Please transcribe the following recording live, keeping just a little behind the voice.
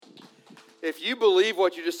If you believe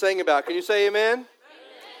what you just sang about, can you say amen?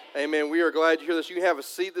 Amen. We are glad to hear this. You can have a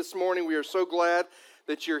seat this morning. We are so glad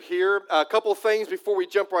that you're here. A couple of things before we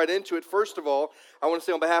jump right into it. First of all, I want to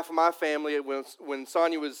say on behalf of my family, when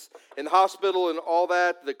Sonia was in the hospital and all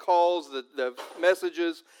that, the calls, the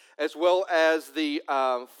messages, as well as the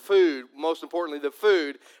food, most importantly the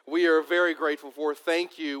food, we are very grateful for.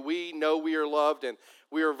 Thank you. We know we are loved, and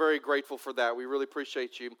we are very grateful for that. We really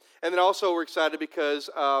appreciate you. And then also we're excited because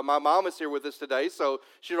my mom is here with us today, so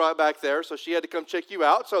she's right back there, so she had to come check you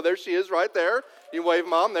out. So there she is right there. You wave,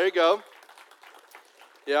 Mom. There you go.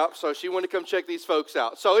 Yeah, so she wanted to come check these folks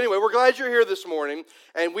out. So anyway, we're glad you're here this morning.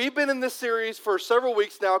 And we've been in this series for several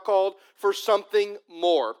weeks now called For Something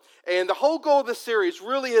More. And the whole goal of this series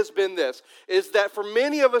really has been this, is that for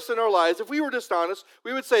many of us in our lives, if we were just honest,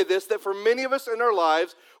 we would say this, that for many of us in our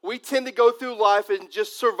lives, we tend to go through life in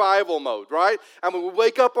just survival mode, right? I mean, we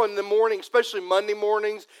wake up on the morning, especially Monday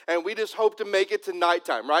mornings, and we just hope to make it to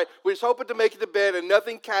nighttime, right? We just hope to make it to bed and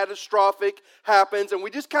nothing catastrophic happens, and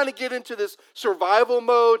we just kind of get into this survival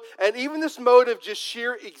mode and even this mode of just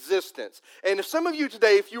sheer existence. And if some of you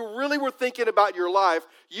today, if you really were thinking about your life,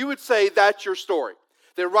 you would say that's your story.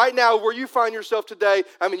 That right now, where you find yourself today,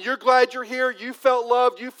 I mean, you're glad you're here, you felt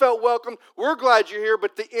loved, you felt welcome, we're glad you're here,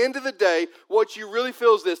 but at the end of the day, what you really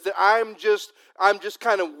feel is this, that I'm just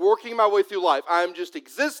kind of working my way through life. I'm just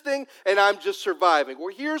existing, and I'm just surviving.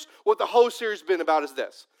 Well, here's what the whole series has been about is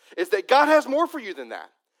this, is that God has more for you than that.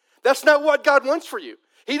 That's not what God wants for you.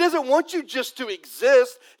 He doesn't want you just to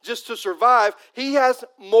exist, just to survive. He has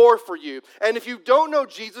more for you. And if you don't know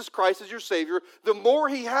Jesus Christ as your Savior, the more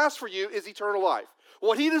He has for you is eternal life.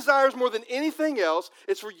 What He desires more than anything else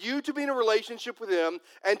is for you to be in a relationship with Him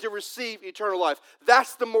and to receive eternal life.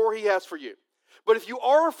 That's the more He has for you. But if you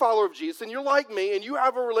are a follower of Jesus and you're like me and you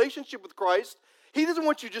have a relationship with Christ, He doesn't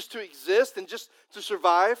want you just to exist and just to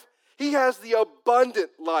survive. He has the abundant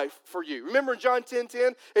life for you. Remember in John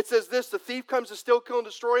 10:10, it says this, the thief comes to steal, kill, and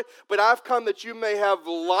destroy, but I've come that you may have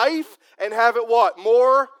life and have it what?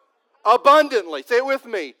 More abundantly. Say it with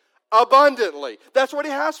me. Abundantly. That's what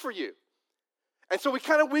He has for you. And so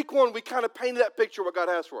week one, we kind of painted that picture of what God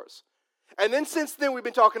has for us. And then since then, we've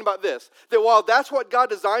been talking about this, that while that's what God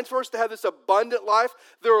designs for us, to have this abundant life,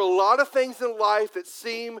 there are a lot of things in life that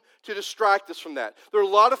seem to distract us from that. There are a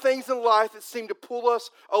lot of things in life that seem to pull us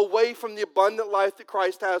away from the abundant life that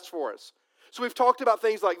Christ has for us. So we've talked about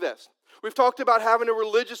things like this. We've talked about having a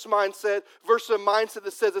religious mindset versus a mindset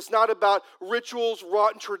that says it's not about rituals,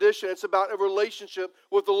 rotten tradition. It's about a relationship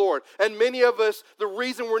with the Lord. And many of us, the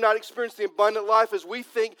reason we're not experiencing the abundant life is we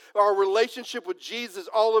think our relationship with Jesus is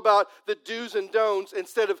all about the do's and don'ts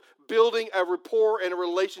instead of building a rapport and a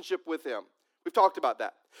relationship with Him. We've talked about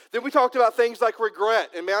that. Then we talked about things like regret.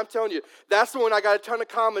 And man, I'm telling you, that's the one I got a ton of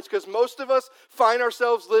comments because most of us find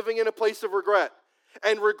ourselves living in a place of regret.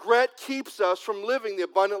 And regret keeps us from living the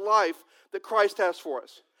abundant life that Christ has for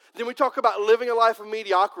us. Then we talk about living a life of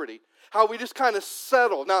mediocrity, how we just kind of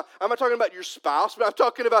settle. Now, I'm not talking about your spouse, but I'm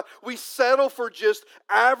talking about we settle for just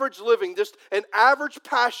average living, just an average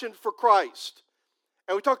passion for Christ.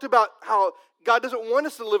 And we talked about how God doesn't want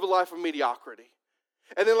us to live a life of mediocrity.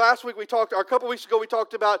 And then last week or a couple weeks ago, we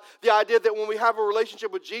talked about the idea that when we have a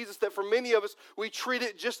relationship with Jesus, that for many of us, we treat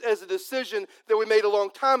it just as a decision that we made a long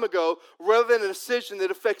time ago, rather than a decision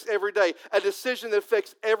that affects every day. A decision that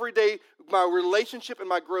affects every day my relationship and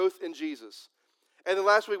my growth in Jesus. And then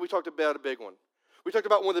last week, we talked about a big one. We talked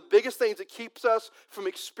about one of the biggest things that keeps us from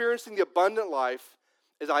experiencing the abundant life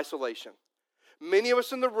is isolation. Many of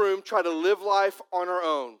us in the room try to live life on our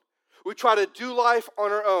own. We try to do life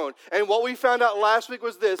on our own. And what we found out last week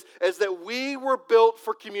was this, is that we were built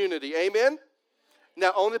for community. Amen?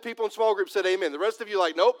 Now, only people in small groups said amen. The rest of you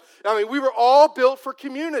like, nope. I mean, we were all built for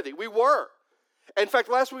community. We were. In fact,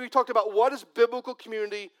 last week we talked about what does biblical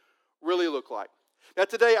community really look like. Now,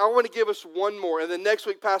 today I want to give us one more. And then next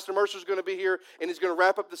week, Pastor Mercer is going to be here, and he's going to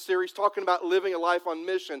wrap up the series talking about living a life on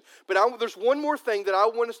mission. But there's one more thing that I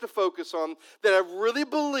want us to focus on that I really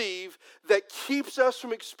believe that keeps us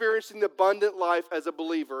from experiencing the abundant life as a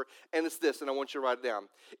believer. And it's this, and I want you to write it down.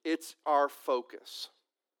 It's our focus.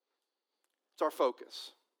 It's our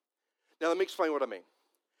focus. Now, let me explain what I mean.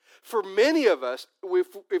 For many of us,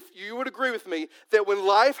 if you would agree with me, that when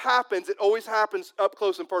life happens, it always happens up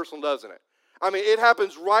close and personal, doesn't it? I mean, it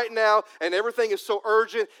happens right now, and everything is so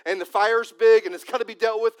urgent, and the fire's big, and it's got to be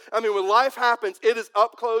dealt with. I mean, when life happens, it is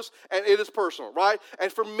up close, and it is personal, right?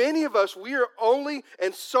 And for many of us, we are only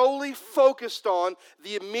and solely focused on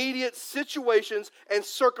the immediate situations and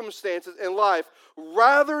circumstances in life,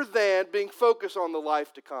 rather than being focused on the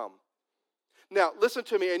life to come. Now, listen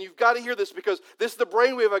to me, and you've got to hear this because this is the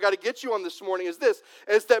brainwave I got to get you on this morning, is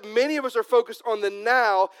that many of us are focused on the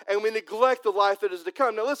now and we neglect the life that is to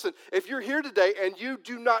come. Now, listen, if you're here today and you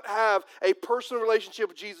do not have a personal relationship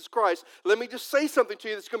with Jesus Christ, let me just say something to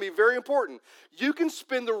you that's going to be very important. You can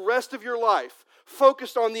spend the rest of your life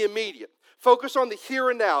focused on the immediate. Focus on the here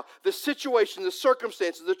and now, the situation, the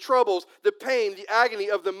circumstances, the troubles, the pain, the agony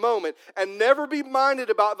of the moment, and never be minded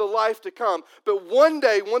about the life to come. But one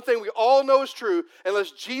day, one thing we all know is true, unless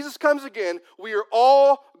Jesus comes again, we are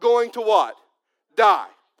all going to what? Die.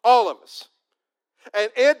 All of us. And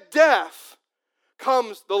at death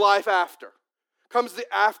comes the life after. Comes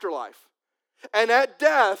the afterlife. And at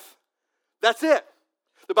death, that's it.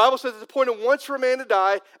 The Bible says it's appointed once for a man to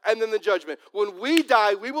die, and then the judgment. When we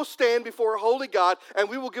die, we will stand before a holy God, and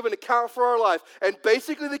we will give an account for our life. And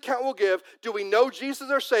basically the account we'll give, do we know Jesus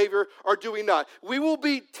as our Savior, or do we not? We will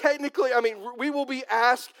be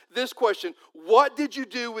asked this question: what did you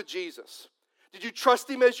do with Jesus? Did you trust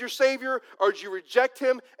Him as your Savior, or did you reject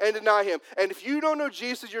Him and deny Him? And if you don't know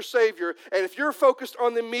Jesus as your Savior, and if you're focused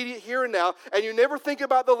on the immediate here and now, and you never think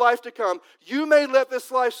about the life to come, you may let this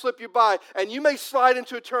life slip you by, and you may slide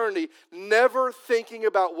into eternity, never thinking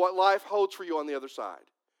about what life holds for you on the other side.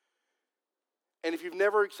 And if you've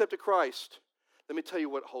never accepted Christ, let me tell you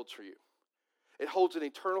what it holds for you. It holds an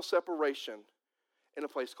eternal separation in a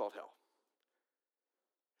place called hell.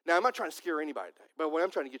 Now, I'm not trying to scare anybody today, but what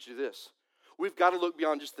I'm trying to get you to this: we've got to look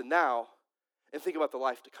beyond just the now and think about the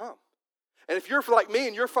life to come. And if you're like me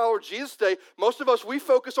and you're a follower of Jesus today, most of us, we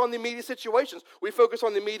focus on the immediate situations. We focus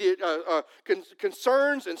on the immediate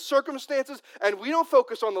concerns and circumstances, and we don't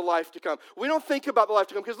focus on the life to come. We don't think about the life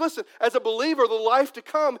to come. Because listen, as a believer, the life to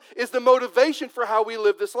come is the motivation for how we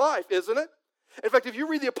live this life, isn't it? In fact, if you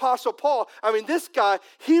read the Apostle Paul, this guy,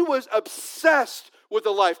 he was obsessed with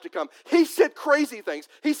the life to come. He said crazy things.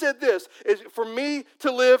 He said this: for me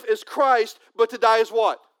to live is Christ, but to die is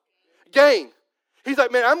what? Gain. He's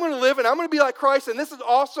like, man, I'm going to live and I'm going to be like Christ, and this is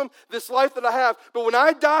awesome, this life that I have. But when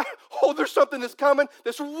I die, there's something that's coming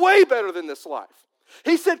that's way better than this life.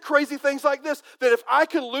 He said crazy things like this, that if I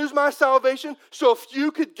could lose my salvation so if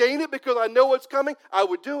you could gain it because I know what's coming, I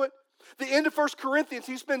would do it. The end of 1 Corinthians,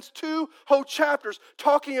 he spends 2 whole chapters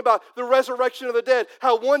talking about the resurrection of the dead,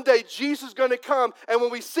 how one day Jesus is going to come, and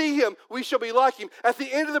when we see Him, we shall be like Him. At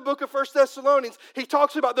the end of the book of 1 Thessalonians, he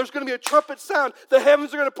talks about there's going to be a trumpet sound, the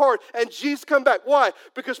heavens are going to part, and Jesus come back. Why?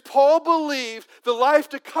 Because Paul believed the life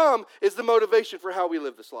to come is the motivation for how we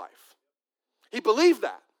live this life. He believed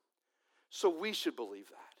that. So we should believe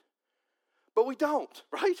that. But we don't,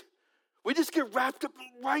 right? We just get wrapped up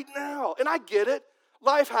right now. And I get it.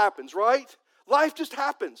 Life happens, right? Life just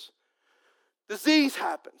happens. Disease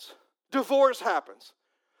happens. Divorce happens.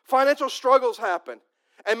 Financial struggles happen.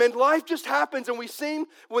 And when life just happens, and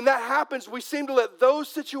when that happens, we seem to let those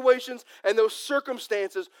situations and those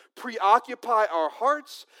circumstances preoccupy our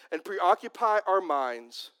hearts and preoccupy our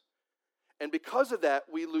minds. And because of that,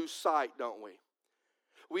 we lose sight, don't we?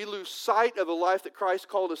 We lose sight of the life that Christ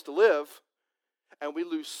called us to live, and we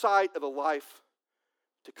lose sight of the life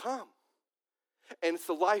to come. And it's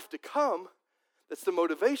the life to come that's the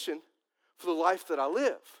motivation for the life that I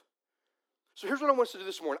live. So here's what I want us to do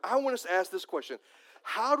this morning. I want us to ask this question: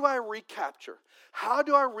 how do I recapture? How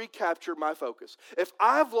do I recapture my focus? If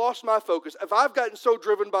I've lost my focus, if I've gotten so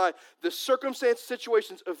driven by the circumstances,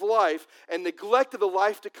 situations of life, and neglected the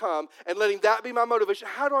life to come, and letting that be my motivation,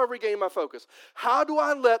 how do I regain my focus? How do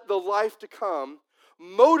I let the life to come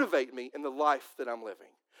motivate me in the life that I'm living?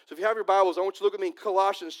 So if you have your Bibles, I want you to look with me in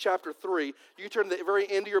Colossians chapter 3. You can turn to the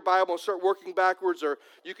very end of your Bible and start working backwards, or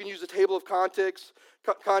you can use the table of contents.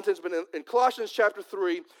 But in Colossians chapter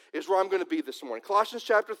 3 is where I'm going to be this morning. Colossians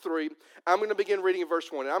chapter 3, I'm going to begin reading in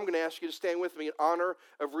verse 1. And I'm going to ask you to stand with me in honor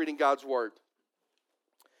of reading God's Word.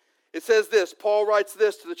 It says this. Paul writes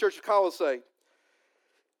this to the church of Colossae.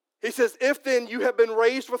 He says, "If then you have been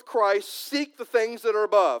raised with Christ, seek the things that are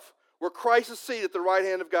above, where Christ is seated at the right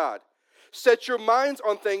hand of God. Set your minds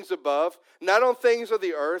on things above, not on things of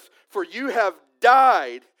the earth, for you have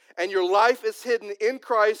died, and your life is hidden in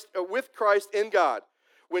Christ, with Christ in God.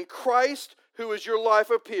 When Christ, who is your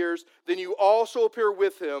life, appears, then you also appear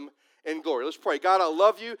with Him in glory." Let's pray. God, I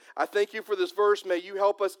love you. I thank you for this verse. May you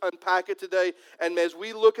help us unpack it today. And as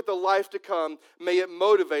we look at the life to come, may it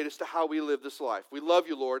motivate us to how we live this life. We love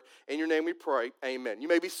you, Lord. In your name we pray. Amen. You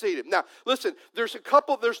may be seated. Now, listen, there's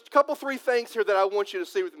three things here that I want you to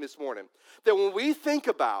see with me this morning. That when we think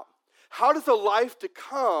about how does the life to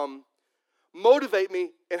come motivate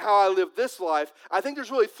me in how I live this life, I think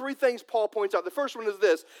there's really three things Paul points out. The first one is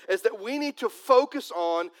this, is that we need to focus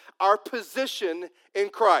on our position in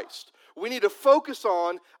Christ. We need to focus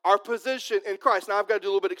on our position in Christ. Now, I've got to do a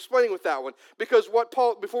little bit of explaining with that one. Because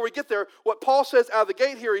before we get there, what Paul says out of the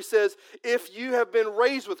gate here, he says, if you have been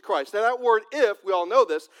raised with Christ. Now, that word if, we all know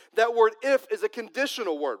this, that word if is a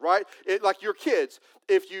conditional word, right? Like your kids.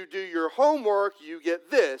 If you do your homework, you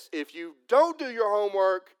get this. If you don't do your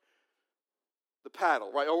homework, the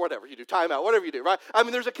paddle, right? Or whatever you do, timeout, whatever you do, right? I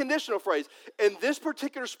mean, there's a conditional phrase. In this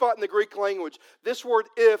particular spot in the Greek language, this word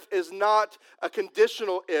if is not a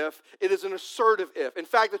conditional if, it is an assertive if. In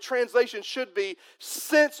fact, the translation should be,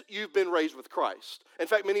 since you've been raised with Christ. In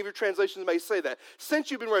fact, many of your translations may say that. Since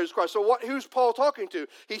you've been raised with Christ. So who's Paul talking to?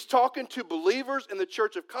 He's talking to believers in the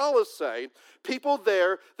church of Colossae, people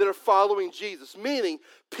there that are following Jesus. Meaning,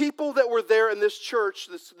 people that were there in this church,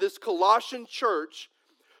 this Colossian church,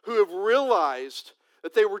 who have realized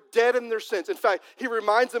that they were dead in their sins. In fact, he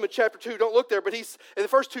reminds them in chapter 2, don't look there, but he's in the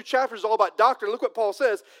first 2 chapters is all about doctrine. Look what Paul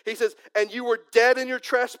says. He says, and you were dead in your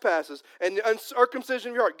trespasses and the uncircumcision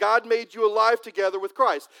of your heart. God made you alive together with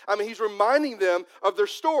Christ. I mean, he's reminding them of their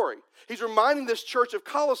story. He's reminding this church of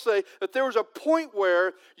Colossae that there was a point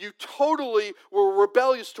where you totally were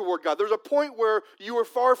rebellious toward God. There was a point where you were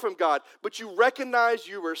far from God, but you recognized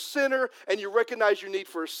you were a sinner and you recognized your need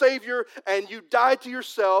for a Savior and you died to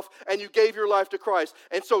yourself and you gave your life to Christ.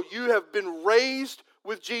 And so you have been raised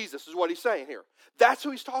with Jesus, is what he's saying here. That's who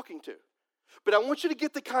he's talking to. But I want you to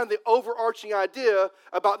get the overarching idea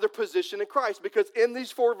about their position in Christ, because in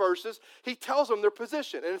these 4 verses, he tells them their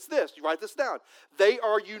position. And it's this, you write this down. They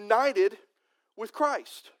are united with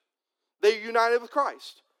Christ. They are united with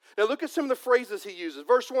Christ. Now look at some of the phrases he uses.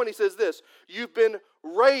 Verse 1, he says this, you've been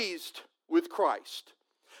raised with Christ.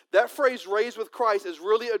 That phrase, raised with Christ, is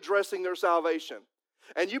really addressing their salvation.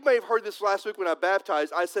 And you may have heard this last week when I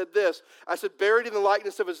baptized. I said this, I said, buried in the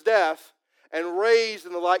likeness of his death, and raised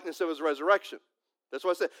in the likeness of his resurrection. That's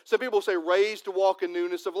what I said. Some people say raised to walk in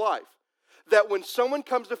newness of life. That when someone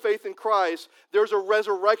comes to faith in Christ, there's a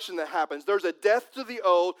resurrection that happens. There's a death to the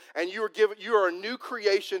old, and you are a new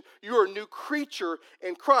creation. You are a new creature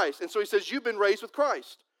in Christ. And so he says, you've been raised with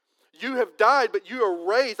Christ. You have died, but you are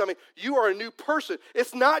raised. I mean, you are a new person.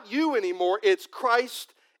 It's not you anymore. It's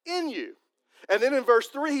Christ in you. And then in verse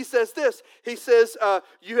 3, he says this. He says,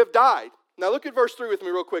 you have died. Now look at verse 3 with me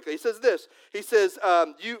real quickly. He says this. He says,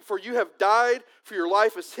 you have died, for your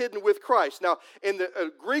life is hidden with Christ. Now, in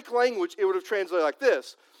the Greek language, it would have translated like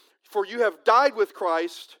this. For you have died with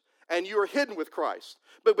Christ, and you are hidden with Christ.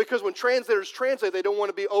 But because when translators translate, they don't want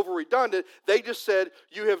to be over redundant, they just said,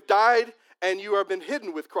 you have died, and you have been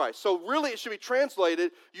hidden with Christ. So really, it should be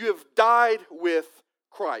translated, you have died with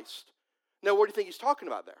Christ. Now, what do you think he's talking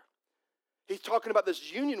about there? He's talking about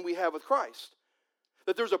this union we have with Christ.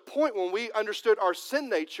 That there's a point when we understood our sin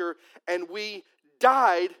nature and we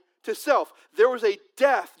died to self. There was a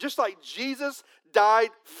death. Just like Jesus died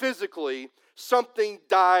physically, something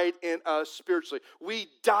died in us spiritually. We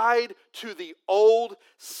died to the old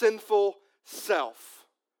sinful self.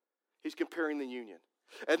 He's comparing the union.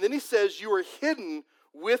 And then he says you are hidden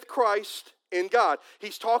with Christ in God.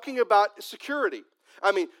 He's talking about security.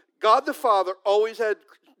 I mean, God the Father always had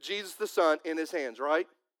Jesus the Son in his hands, right?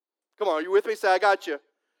 Come on, are you with me? Say, I got you.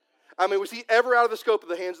 I mean, was he ever out of the scope of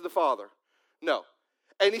the hands of the Father? No.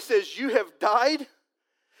 And he says, you have died,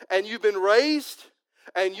 and you've been raised,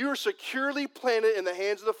 and you're securely planted in the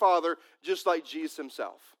hands of the Father, just like Jesus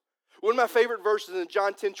himself. One of my favorite verses in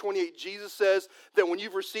John 10:28, Jesus says that when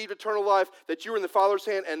you've received eternal life, that you're in the Father's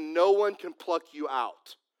hand, and no one can pluck you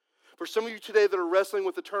out. For some of you today that are wrestling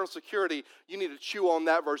with eternal security, you need to chew on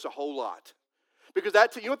that verse a whole lot. Because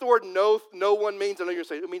you know what the word no one means? I know you're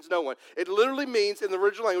saying it means no one. It literally means, in the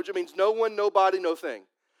original language, it means no one, nobody, no thing.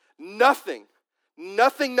 Nothing.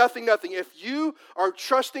 Nothing, nothing, nothing. If you are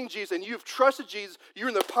trusting Jesus and you've trusted Jesus, you're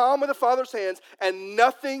in the palm of the Father's hands and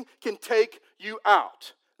nothing can take you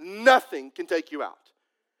out. Nothing can take you out.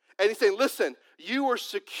 And he's saying, listen, you are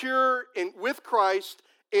secure with Christ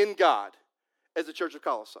in God as the church of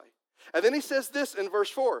Colossae. And then he says this in verse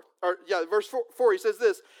 4. Verse 4, he says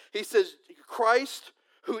this. He says, Christ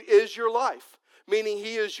who is your life. Meaning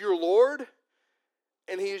he is your Lord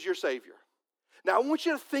and he is your Savior. Now I want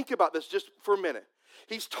you to think about this just for a minute.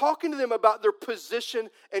 He's talking to them about their position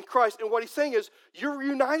in Christ. And what he's saying is, you're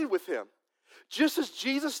united with him. Just as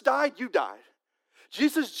Jesus died, you died.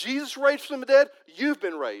 Just as Jesus raised from the dead, you've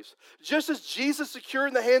been raised. Just as Jesus secured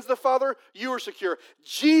in the hands of the Father, you are secure.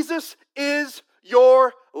 Jesus is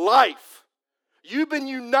your life. You've been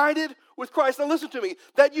united with Christ. Now listen to me.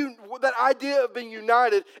 That idea of being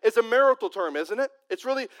united is a marital term, isn't it? It's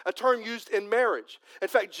really a term used in marriage. In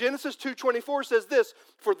fact, Genesis 2:24 says this,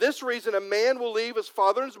 for this reason a man will leave his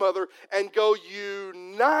father and his mother and go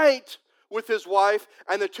unite with his wife,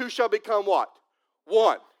 and the two shall become what?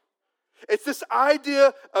 One. It's this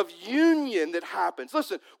idea of union that happens.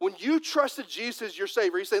 Listen, when you trusted Jesus as your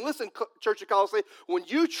Savior, he's saying, listen, Church of Colossae, when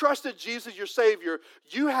you trusted Jesus as your Savior,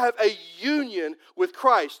 you have a union with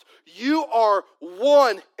Christ. You are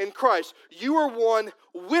one in Christ. You are one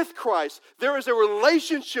with Christ. There is a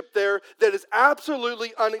relationship there that is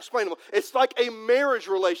absolutely unexplainable. It's like a marriage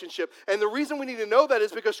relationship. And the reason we need to know that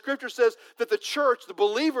is because Scripture says that the church, the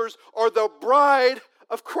believers, are the bride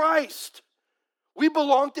of Christ. We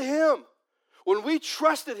belong to Him. When we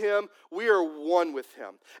trusted Him, we are one with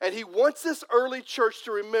Him. And He wants this early church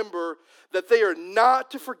to remember that they are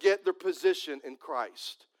not to forget their position in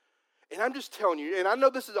Christ. And I'm just telling you, and I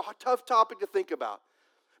know this is a tough topic to think about,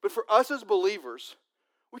 but for us as believers,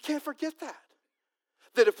 we can't forget that.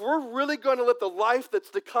 That if we're really going to let the life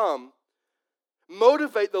that's to come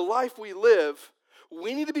motivate the life we live,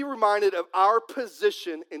 we need to be reminded of our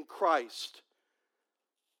position in Christ.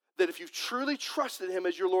 That if you've truly trusted Him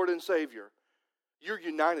as your Lord and Savior, you're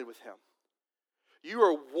united with Him. You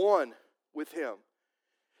are one with Him.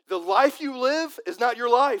 The life you live is not your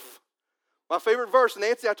life. My favorite verse,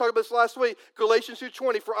 Nancy, I talked about this last week, Galatians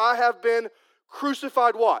 2:20, for I have been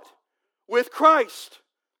crucified what? With Christ.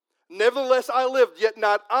 Nevertheless I live, yet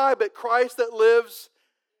not I, but Christ that lives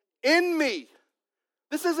in me.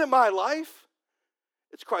 This isn't my life.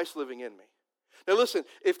 It's Christ living in me. Now listen,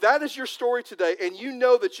 if that is your story today and you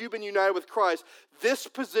know that you've been united with Christ, this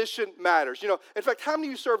position matters. You know, in fact, how many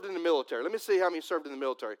of you served in the military? Let me see how many served in the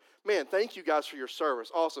military. Man, thank you guys for your service.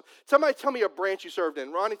 Awesome. Somebody tell me a branch you served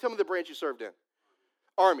in. Ronnie, tell me the branch you served in.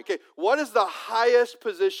 Army. Okay, what is the highest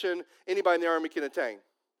position anybody in the Army can attain?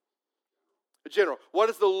 A general. What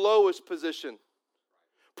is the lowest position?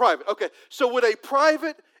 Private. Okay, so would a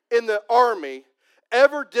private in the Army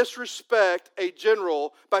ever disrespect a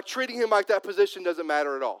general by treating him like that position doesn't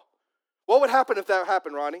matter at all? What would happen if that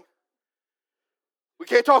happened, Ronnie? We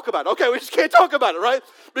can't talk about it. Okay, we just can't talk about it, right?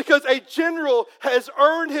 Because a general has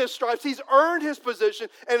earned his stripes. He's earned his position.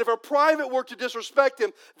 And if a private were to disrespect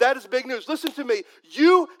him, that is big news. Listen to me.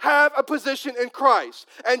 You have a position in Christ.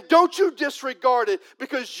 And don't you disregard it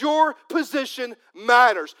because your position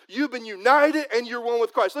matters. You've been united and you're one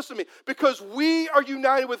with Christ. Listen to me. Because we are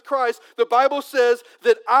united with Christ, the Bible says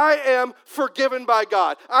that I am forgiven by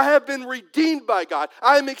God. I have been redeemed by God.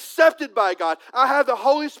 I am accepted by God. I have the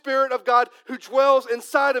Holy Spirit of God who dwells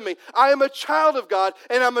inside of me. I am a child of God,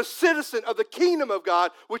 and I'm a citizen of the kingdom of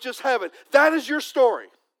God, which is heaven. That is your story.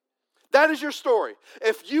 That is your story.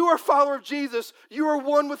 If you are a follower of Jesus, you are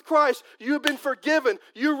one with Christ. You have been forgiven.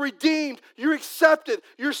 You're redeemed. You're accepted.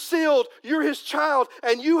 You're sealed. You're His child,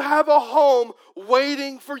 and you have a home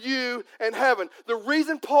waiting for you in heaven. The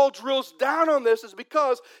reason Paul drills down on this is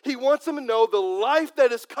because he wants them to know the life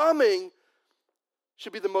that is coming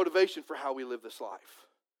should be the motivation for how we live this life.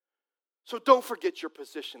 So don't forget your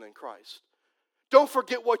position in Christ. Don't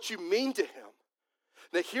forget what you mean to Him.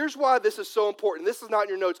 Now here's why this is so important. This is not in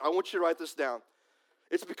your notes. I want you to write this down.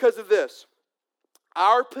 It's because of this.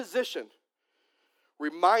 Our position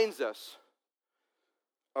reminds us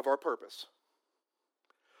of our purpose.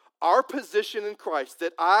 Our position in Christ,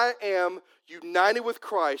 that I am united with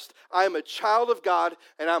Christ, I am a child of God,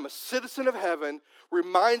 and I'm a citizen of heaven,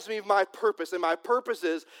 reminds me of my purpose. And my purpose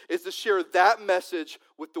is to share that message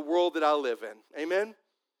with the world that I live in. Amen?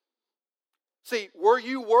 See, where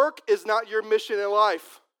you work is not your mission in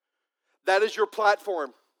life. That is your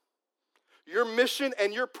platform. Your mission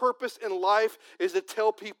and your purpose in life is to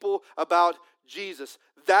tell people about Jesus.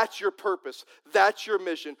 That's your purpose. That's your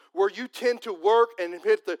mission. Where you tend to work and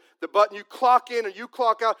hit the button, you clock in or you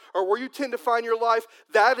clock out, or where you tend to find your life,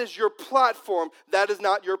 that is your platform. That is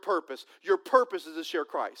not your purpose. Your purpose is to share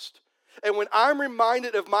Christ. And when I'm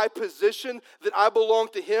reminded of my position, that I belong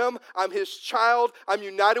to Him, I'm His child, I'm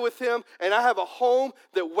united with Him, and I have a home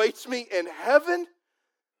that waits me in heaven,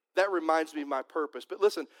 that reminds me of my purpose. But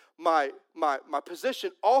listen, my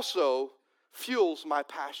position also fuels my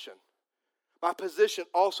passion. My position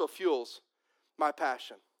also fuels my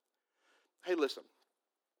passion. Hey, listen.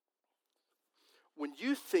 When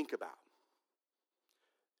you think about,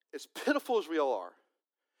 as pitiful as we all are,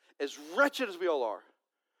 as wretched as we all are,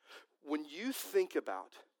 when you think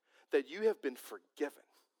about that you have been forgiven,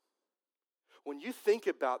 when you think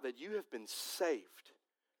about that you have been saved,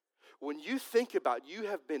 when you think about you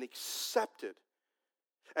have been accepted,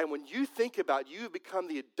 and when you think about you have become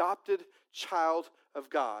the adopted child of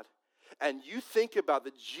God, and you think about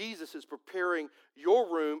that Jesus is preparing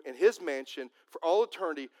your room in His mansion for all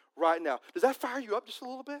eternity right now, does that fire you up just a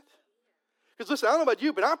little bit? Because listen, I don't know about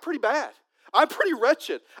you, but I'm pretty bad. I'm pretty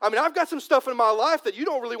wretched. I mean, I've got some stuff in my life that you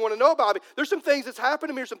don't really want to know about. I mean, there's some things that's happened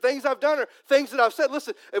to me, or some things I've done, or things that I've said.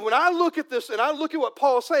 Listen, and when I look at this and I look at what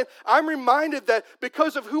Paul is saying, I'm reminded that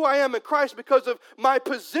because of who I am in Christ, because of my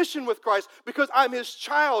position with Christ, because I'm his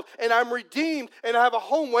child and I'm redeemed and I have a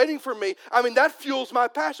home waiting for me, I mean, that fuels my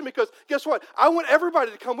passion because guess what? I want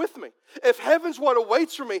everybody to come with me. If heaven's what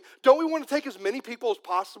awaits for me, don't we want to take as many people as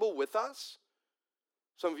possible with us?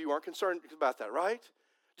 Some of you aren't concerned about that, right?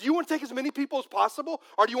 Do you want to take as many people as possible,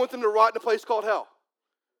 or do you want them to rot in a place called hell?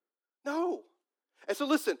 No. And so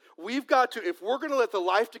listen, we've got to, if we're going to let the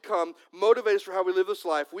life to come motivate us for how we live this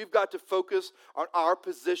life, we've got to focus on our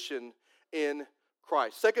position in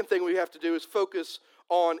Christ. Second thing we have to do is focus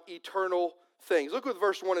on eternal things. Look at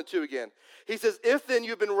verse 1 and 2 again. He says, if then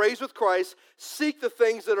you've been raised with Christ, seek the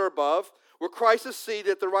things that are above, where Christ is seated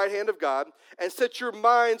at the right hand of God, and set your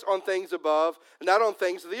minds on things above, and not on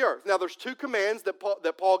things of the earth. Now, there's two commands that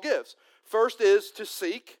Paul gives. First is to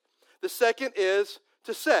seek. The second is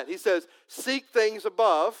to set. He says, seek things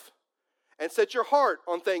above, and set your heart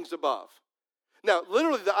on things above. Now,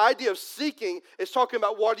 literally, the idea of seeking is talking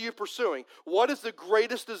about what are you pursuing? What is the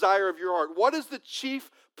greatest desire of your heart? What is the chief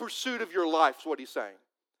pursuit of your life, is what he's saying.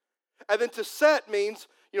 And then to set means,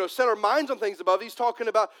 set our minds on things above. He's talking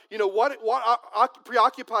about, what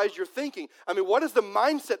preoccupies your thinking. I mean, what is the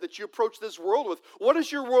mindset that you approach this world with? What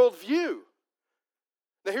is your worldview?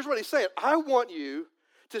 Now, here's what he's saying. I want you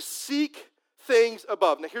to seek things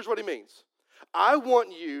above. Now, here's what he means. I want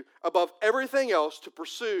you, above everything else, to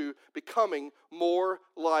pursue becoming more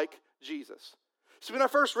like Jesus. So when I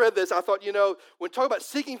first read this, I thought, when talking about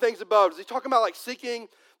seeking things above, is he talking about like seeking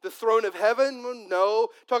the throne of heaven? No.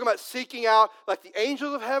 Talking about seeking out like the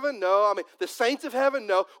angels of heaven? No. I mean, the saints of heaven?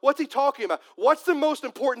 No. What's he talking about? What's the most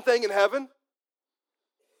important thing in heaven?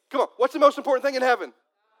 Come on. What's the most important thing in heaven?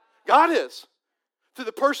 God is. Through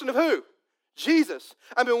the person of who? Jesus.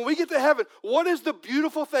 I mean, when we get to heaven, what is the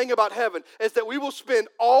beautiful thing about heaven is that we will spend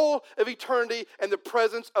all of eternity in the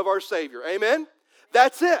presence of our Savior. Amen?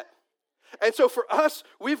 That's it. And so for us,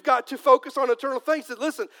 we've got to focus on eternal things. And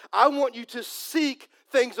listen, I want you to seek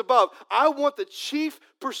things above. I want the chief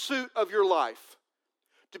pursuit of your life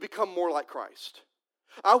to become more like Christ.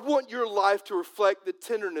 I want your life to reflect the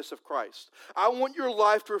tenderness of Christ. I want your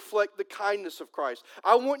life to reflect the kindness of Christ.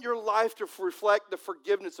 I want your life to reflect the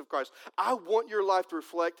forgiveness of Christ. I want your life to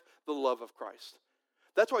reflect the love of Christ.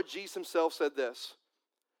 That's why Jesus himself said this: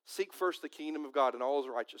 seek first the kingdom of God and all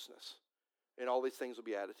his righteousness, and all these things will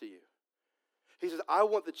be added to you. He says, I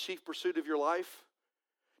want the chief pursuit of your life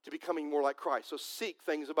to becoming more like Christ. So seek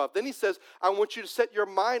things above. Then he says, I want you to set your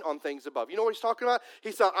mind on things above. You know what he's talking about?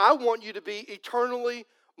 He said, I want you to be eternally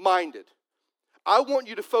minded. I want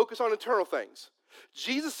you to focus on eternal things.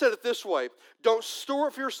 Jesus said it this way: don't store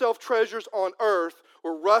up for yourself treasures on earth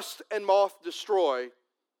where rust and moth destroy,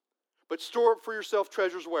 but store up for yourself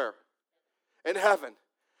treasures where? In heaven.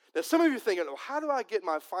 Now some of you are thinking, well, how do I get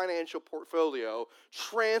my financial portfolio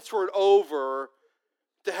transferred over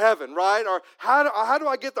to heaven, right? Or how do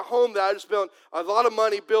I get the home that I just spent a lot of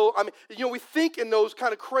money built? I mean, we think in those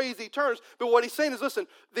kind of crazy terms, but what he's saying is, listen,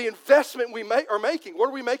 the investment we are making, what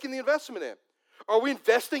are we making the investment in? Are we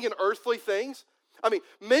investing in earthly things? I mean,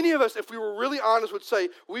 many of us, if we were really honest, would say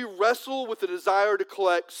we wrestle with the desire to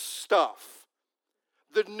collect stuff,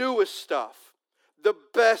 the newest stuff, the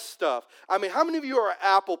best stuff. I mean, how many of you are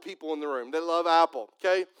Apple people in the room that love Apple,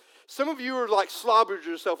 okay? Some of you are like slobbered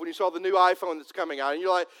yourself when you saw the new iPhone that's coming out. And you're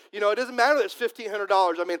like, it doesn't matter that it's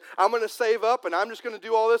 $1,500. I mean, I'm going to save up and I'm just going to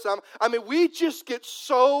do all this. We just get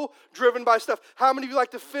so driven by stuff. How many of you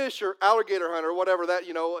like to fish or alligator hunt or whatever that,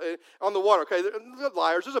 on the water? Okay, they're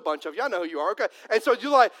liars. There's a bunch of you. I know who you are. Okay, and so you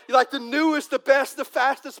like the newest, the best, the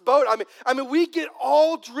fastest boat. I mean, we get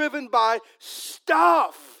all driven by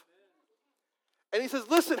stuff. And he says,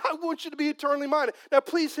 listen, I want you to be eternally minded. Now,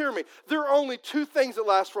 please hear me. There are only two things that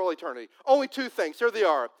last for all eternity. Only two things. Here they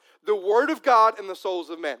are. The Word of God and the souls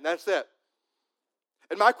of men. That's it.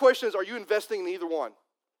 And my question is, are you investing in either one?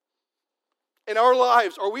 In our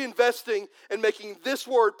lives, are we investing in making this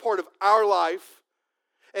Word part of our life?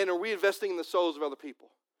 And are we investing in the souls of other people?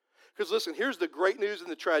 Because listen, here's the great news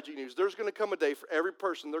and the tragic news. There's going to come a day for every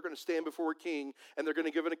person, they're going to stand before a king, and they're going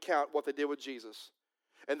to give an account what they did with Jesus.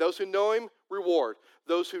 And those who know him, reward.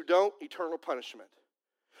 Those who don't, eternal punishment.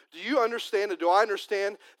 Do you understand, and do I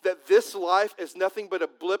understand, that this life is nothing but a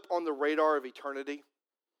blip on the radar of eternity?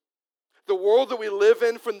 The world that we live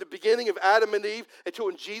in from the beginning of Adam and Eve until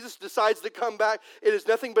when Jesus decides to come back, it is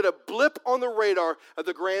nothing but a blip on the radar of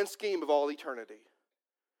the grand scheme of all eternity.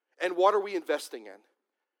 And what are we investing in?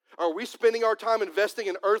 Are we spending our time investing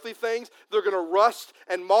in earthly things that are going to rust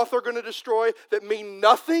and moth are going to destroy, that mean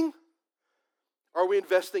nothing? Are we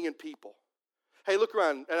investing in people? Hey, look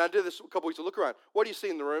around. And I did this a couple weeks ago. Look around. What do you see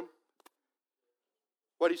in the room?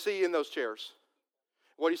 What do you see in those chairs?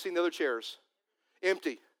 What do you see in the other chairs?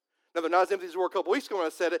 Empty. Now, they're not as empty as they were a couple weeks ago when I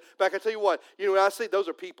said it, but I can tell you what, when I see, those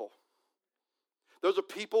are people. Those are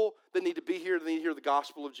people that need to be here, that need to hear the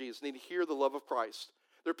gospel of Jesus, need to hear the love of Christ.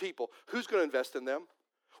 They're people. Who's going to invest in them?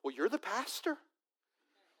 Well, you're the pastor.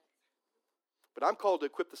 But I'm called to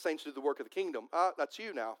equip the saints to do the work of the kingdom. That's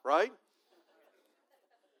you now, right?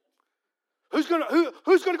 Who's going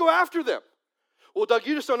to go after them? Well, Doug,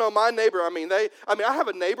 you just don't know my neighbor. I have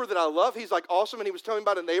a neighbor that I love. He's like awesome, and he was telling me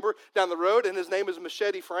about a neighbor down the road, and his name is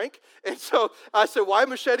Machete Frank. And so I said, why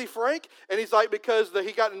Machete Frank? And he's like, because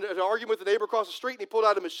he got in an argument with the neighbor across the street, and he pulled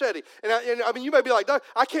out a machete. And you may be like, Doug,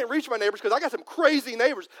 I can't reach my neighbors because I got some crazy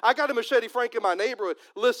neighbors. I got a Machete Frank in my neighborhood.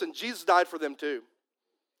 Listen, Jesus died for them too.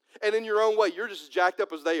 And in your own way, you're just as jacked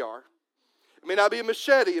up as they are. It may not be a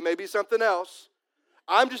machete. It may be something else.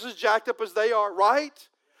 I'm just as jacked up as they are, right?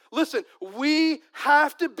 Listen, we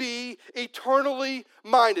have to be eternally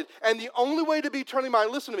minded. And the only way to be eternally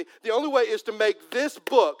minded, listen to me, the only way is to make this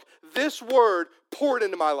book, this word, poured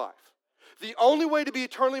into my life. The only way to be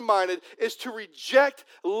eternally minded is to reject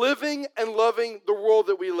living and loving the world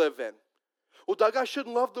that we live in. Well, Doug, I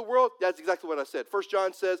shouldn't love the world. That's exactly what I said. 1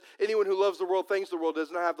 John says, anyone who loves the world thinks the world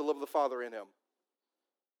does not have the love of the Father in him.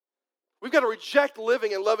 We've got to reject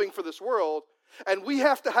living and loving for this world. And we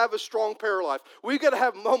have to have a strong prayer life. We've got to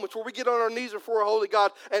have moments where we get on our knees before a holy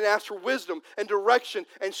God and ask for wisdom and direction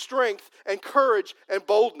and strength and courage and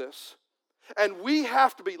boldness. And we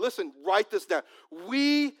have to be, listen, write this down.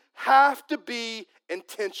 We have to be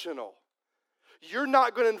intentional. You're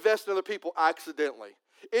not going to invest in other people accidentally.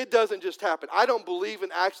 It doesn't just happen. I don't believe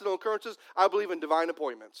in accidental occurrences. I believe in divine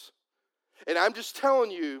appointments. And I'm just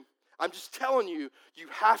telling you, you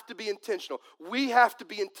have to be intentional. We have to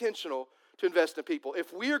be intentional to invest in people.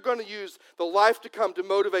 If we are going to use the life to come to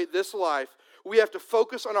motivate this life, we have to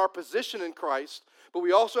focus on our position in Christ, but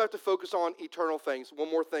we also have to focus on eternal things. One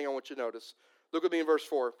more thing I want you to notice. Look with me in verse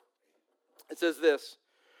 4. It says this,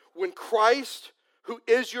 when Christ, who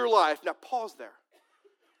is your life, now pause there.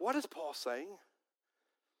 What is Paul saying?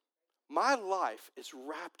 My life is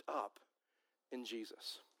wrapped up in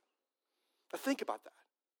Jesus. Now think about that.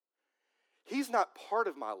 He's not part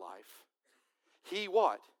of my life. He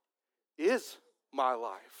what? Is my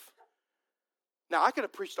life. Now, I could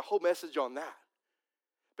have preached a whole message on that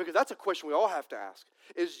because that's a question we all have to ask.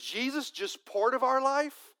 Is Jesus just part of our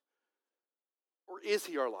life or is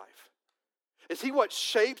he our life? Is he what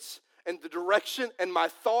shapes and the direction and my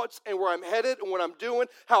thoughts and where I'm headed and what I'm doing,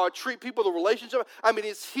 how I treat people, the relationship?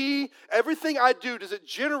 Is he, everything I do, does it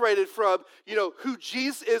generate it from, who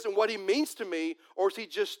Jesus is and what he means to me, or is he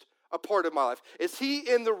just a part of my life? Is he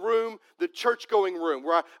in the room, the church-going room,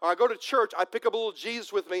 where I go to church, I pick up a little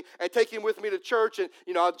Jesus with me and take him with me to church, and,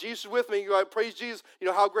 Jesus is with me, I praise Jesus,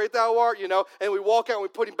 how great thou art, and we walk out and we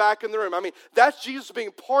put him back in the room. That's Jesus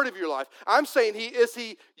being part of your life. I'm saying is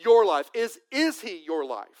he your life? Is he your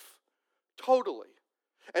life? Totally.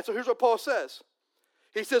 And so here's what Paul says.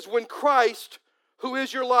 He says, when Christ, who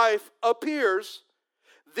is your life, appears,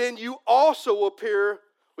 then you also will appear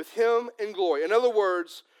with him in glory. In other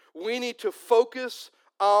words, we need to focus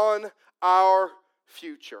on our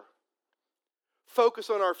future. Focus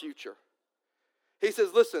on our future. He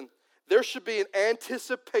says, listen, there should be an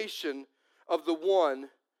anticipation of the one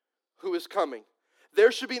who is coming.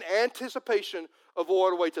 There should be an anticipation of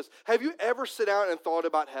what awaits us. Have you ever sat down and thought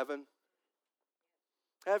about heaven?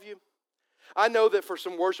 Have you? I know that for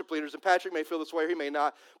some worship leaders, and Patrick may feel this way or he may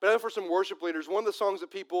not, but I know for some worship leaders, one of the songs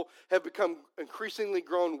that people have become increasingly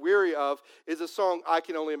grown weary of is a song, I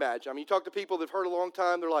Can Only Imagine. You talk to people that have heard it a long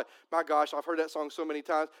time, they're like, my gosh, I've heard that song so many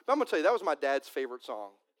times. But I'm going to tell you, that was my dad's favorite song.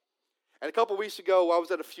 And a couple weeks ago, I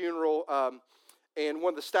was at a funeral, and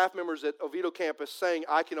one of the staff members at Oviedo campus sang,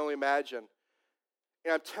 I Can Only Imagine.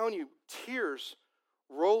 And I'm telling you, tears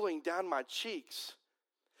rolling down my cheeks,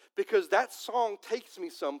 because that song takes me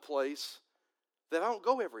someplace that I don't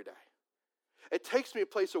go every day. It takes me a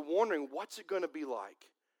place of wondering, what's it going to be like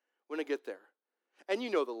when I get there? And you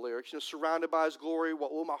know the lyrics, surrounded by his glory,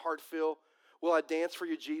 what will my heart feel? Will I dance for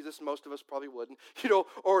you, Jesus? Most of us probably wouldn't.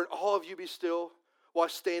 Or in all of you be still, while I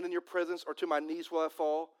stand in your presence, or to my knees will I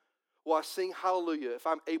fall? Will I sing hallelujah if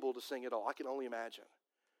I'm able to sing it all? I can only imagine.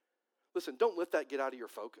 Listen, don't let that get out of your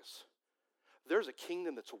focus. There's a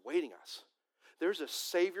kingdom that's awaiting us. There's a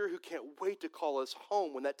Savior who can't wait to call us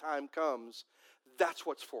home when that time comes. That's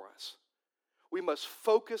what's for us. We must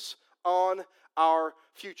focus on our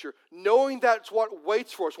future, knowing that's what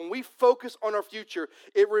waits for us. When we focus on our future,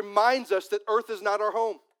 it reminds us that earth is not our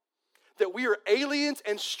home. that we are aliens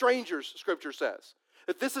and strangers, Scripture says.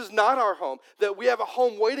 That this is not our home, that we have a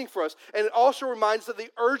home waiting for us. And it also reminds us of the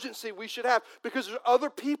urgency we should have because there's other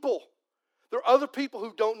people. There are other people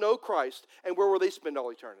who don't know Christ, and where will they spend all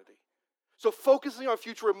eternity? So focusing on our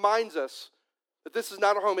future reminds us that this is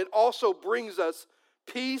not our home. It also brings us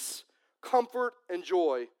peace, comfort, and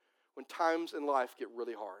joy when times in life get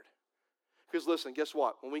really hard. Because listen, guess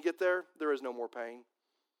what? When we get there, there is no more pain.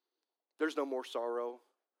 There's no more sorrow,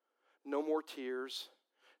 no more tears,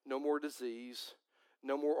 no more disease,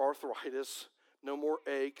 no more arthritis, no more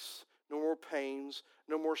aches, no more pains,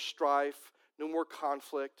 no more strife, no more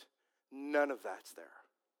conflict. None of that's there.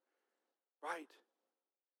 Right?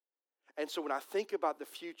 And so when I think about the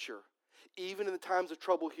future, even in the times of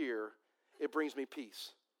trouble here, it brings me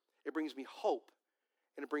peace. It brings me hope.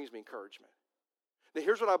 And it brings me encouragement. Now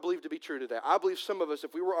here's what I believe to be true today. I believe some of us,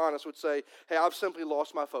 if we were honest, would say, hey, I've simply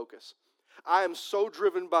lost my focus. I am so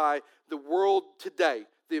driven by the world today,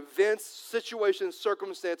 the events, situations,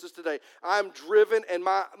 circumstances today. I'm driven and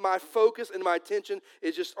my focus and my attention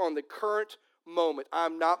is just on the current moment.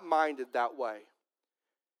 I'm not minded that way.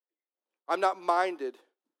 I'm not minded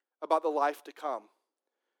about the life to come.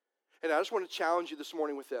 And I just want to challenge you this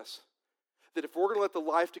morning with this. That if we're going to let the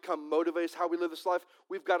life to come motivate us how we live this life,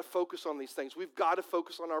 we've got to focus on these things. We've got to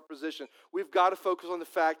focus on our position. We've got to focus on the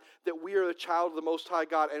fact that we are the child of the Most High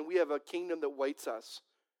God and we have a kingdom that waits us.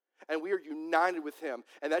 And we are united with Him.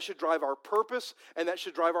 And that should drive our purpose and that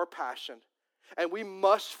should drive our passion. And we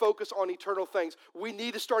must focus on eternal things. We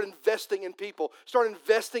need to start investing in people, start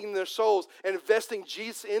investing in their souls and investing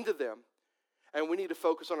Jesus into them. And we need to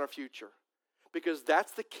focus on our future because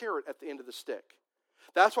that's the carrot at the end of the stick.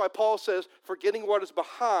 That's why Paul says, forgetting what is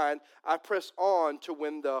behind, I press on to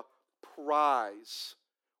win the prize.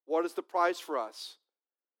 What is the prize for us?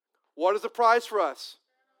 What is the prize for us?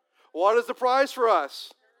 What is the prize for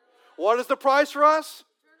us? What is the prize for us?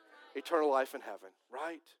 Eternal life in heaven,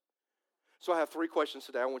 right? So I have 3 questions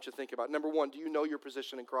today I want you to think about. Number 1, do you know your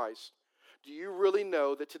position in Christ? Do you really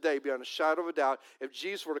know that today, beyond a shadow of a doubt, if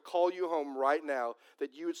Jesus were to call you home right now,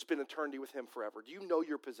 that you would spend eternity with Him forever? Do you know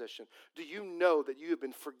your position? Do you know that you have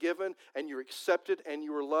been forgiven and you're accepted and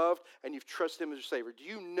you are loved and you've trusted Him as your Savior? Do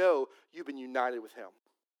you know you've been united with Him?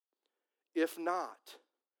 If not,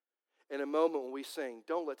 in a moment when we sing,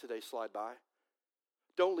 don't let today slide by.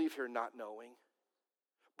 Don't leave here not knowing.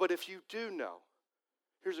 But if you do know,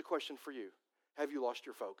 here's a question for you. Have you lost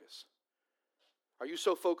your focus? Are you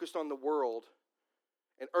so focused on the world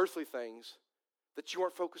and earthly things that you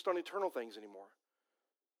aren't focused on eternal things anymore?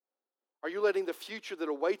 Are you letting the future that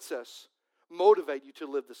awaits us motivate you to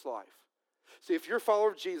live this life? See, if you're a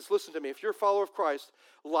follower of Jesus, listen to me. If you're a follower of Christ,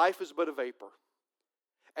 life is but a vapor.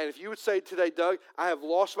 And if you would say today, Doug, I have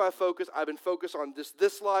lost my focus. I've been focused on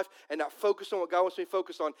this life and not focused on what God wants me to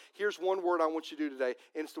focus on. Here's one word I want you to do today,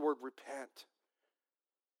 and it's the word repent.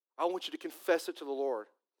 I want you to confess it to the Lord.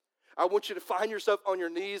 I want you to find yourself on your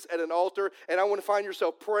knees at an altar, and I want to find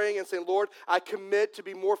yourself praying and saying, Lord, I commit to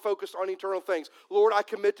be more focused on eternal things. Lord, I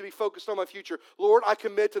commit to be focused on my future. Lord, I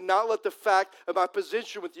commit to not let the fact of my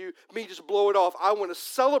position with you, me just blow it off. I want to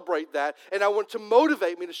celebrate that, and I want to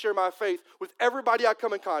motivate me to share my faith with everybody I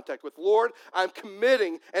come in contact with. Lord, I'm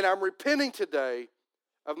committing, and I'm repenting today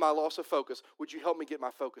of my loss of focus. Would you help me get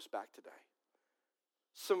my focus back today?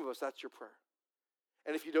 Some of us, that's your prayer.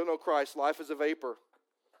 And if you don't know Christ, life is a vapor.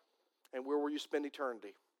 And where will you spend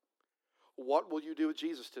eternity? What will you do with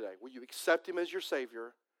Jesus today? Will you accept Him as your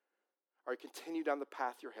Savior or continue down the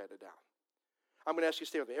path you're headed down? I'm going to ask you to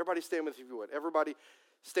stand with me. Everybody stand with me if you would. Everybody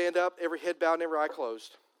stand up, every head bowed and every eye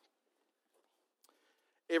closed.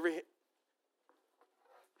 Every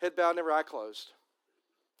head bowed and every eye closed.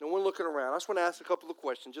 No one looking around. I just want to ask a couple of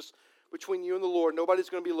questions just between you and the Lord. Nobody's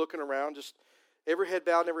going to be looking around. Just every head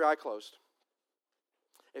bowed and every eye closed.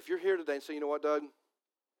 If you're here today and say, you know what, Doug?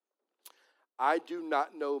 I do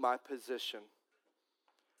not know my position.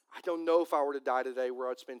 I don't know if I were to die today where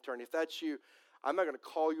I'd spend eternity. If that's you, I'm not going to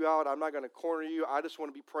call you out. I'm not going to corner you. I just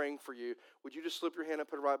want to be praying for you. Would you just slip your hand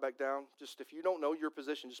up, put it right back down? Just if you don't know your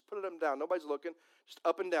position, just put it up and down. Nobody's looking. Just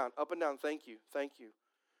up and down, up and down. Thank you, thank you.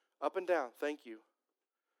 Up and down, thank you.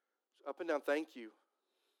 Up and down, thank you.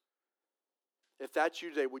 If that's you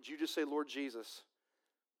today, would you just say, Lord Jesus,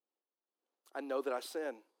 I know that I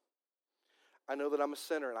sin. I know that I'm a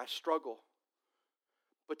sinner and I struggle.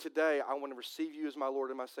 But today, I want to receive you as my Lord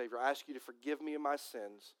and my Savior. I ask you to forgive me of my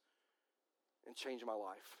sins and change my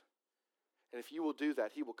life. And if you will do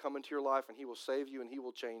that, He will come into your life and He will save you and He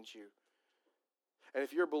will change you. And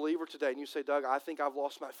if you're a believer today and you say, Doug, I think I've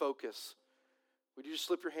lost my focus, would you just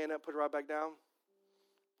slip your hand up, put it right back down?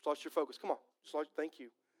 Just lost your focus. Come on. Thank you.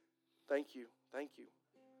 Thank you. Thank you.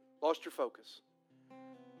 lost your focus.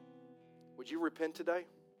 Would you repent today?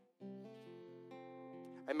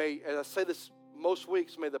 And as I say this most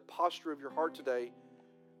weeks, may the posture of your heart today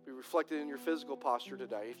be reflected in your physical posture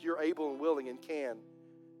today. If you're able and willing and can,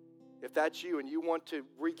 if that's you and you want to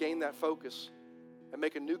regain that focus and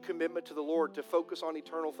make a new commitment to the Lord to focus on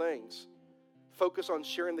eternal things, focus on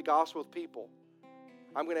sharing the gospel with people,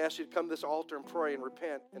 I'm going to ask you to come to this altar and pray and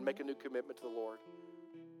repent and make a new commitment to the Lord.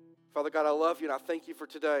 Father God, I love you and I thank you for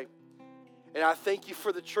today. And I thank you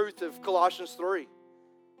for the truth of Colossians 3.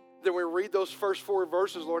 That when we read those first 4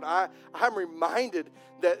 verses, Lord, I'm reminded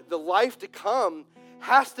that the life to come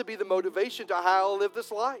has to be the motivation to how I live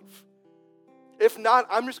this life. If not,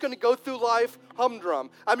 I'm just going to go through life humdrum.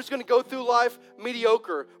 I'm just going to go through life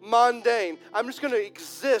mediocre, mundane. I'm just going to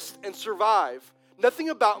exist and survive. Nothing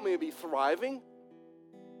about me will be thriving.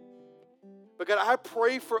 But God, I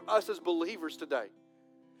pray for us as believers today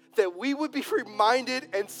that we would be reminded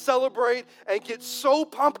and celebrate and get so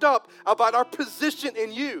pumped up about our position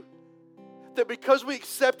in you that because we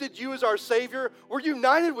accepted you as our Savior, we're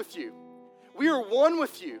united with you. We are one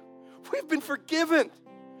with you. We've been forgiven.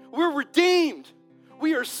 We're redeemed.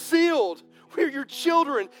 We are sealed. We are your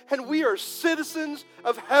children, and we are citizens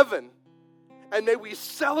of heaven. And may we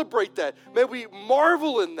celebrate that. May we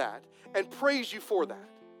marvel in that and praise you for that.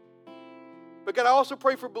 But God, I also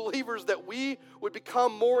pray for believers that we would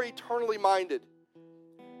become more eternally minded,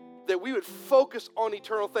 that we would focus on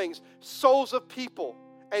eternal things, souls of people,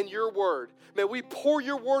 and your word. May we pour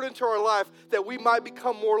your word into our life that we might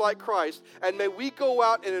become more like Christ, and may we go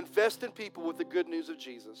out and invest in people with the good news of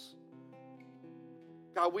Jesus.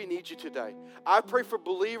 God, we need you today. I pray for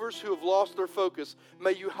believers who have lost their focus.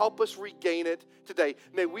 May you help us regain it today.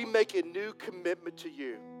 May we make a new commitment to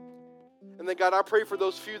you. And then, God, I pray for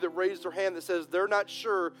those few that raised their hand that says they're not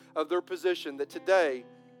sure of their position, that today,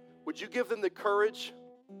 would you give them the courage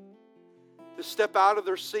to step out of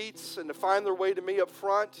their seats and to find their way to me up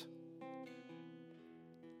front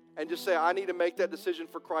and just say, I need to make that decision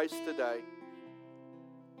for Christ today.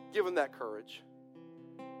 Give them that courage.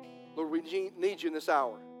 Lord, we need you in this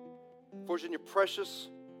hour. For it's in your precious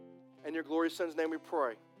and your glorious Son's name we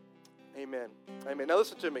pray. Amen. Amen. Now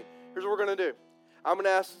listen to me. Here's what we're going to do. I'm going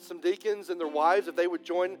to ask some deacons and their wives if they would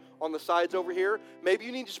join on the sides over here. Maybe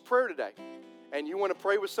you need just prayer today. And you want to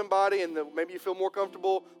pray with somebody and maybe you feel more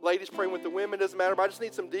comfortable. Ladies praying with the women, doesn't matter. But I just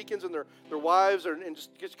need some deacons and their wives and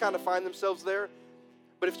just kind of find themselves there.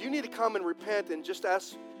 But if you need to come and repent and just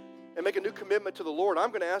ask and make a new commitment to the Lord, I'm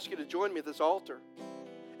going to ask you to join me at this altar.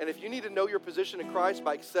 And if you need to know your position in Christ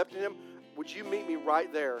by accepting Him, would you meet me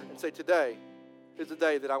right there and say, today is the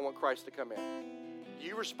day that I want Christ to come in.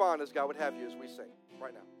 You respond as God would have you as we sing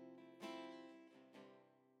right now.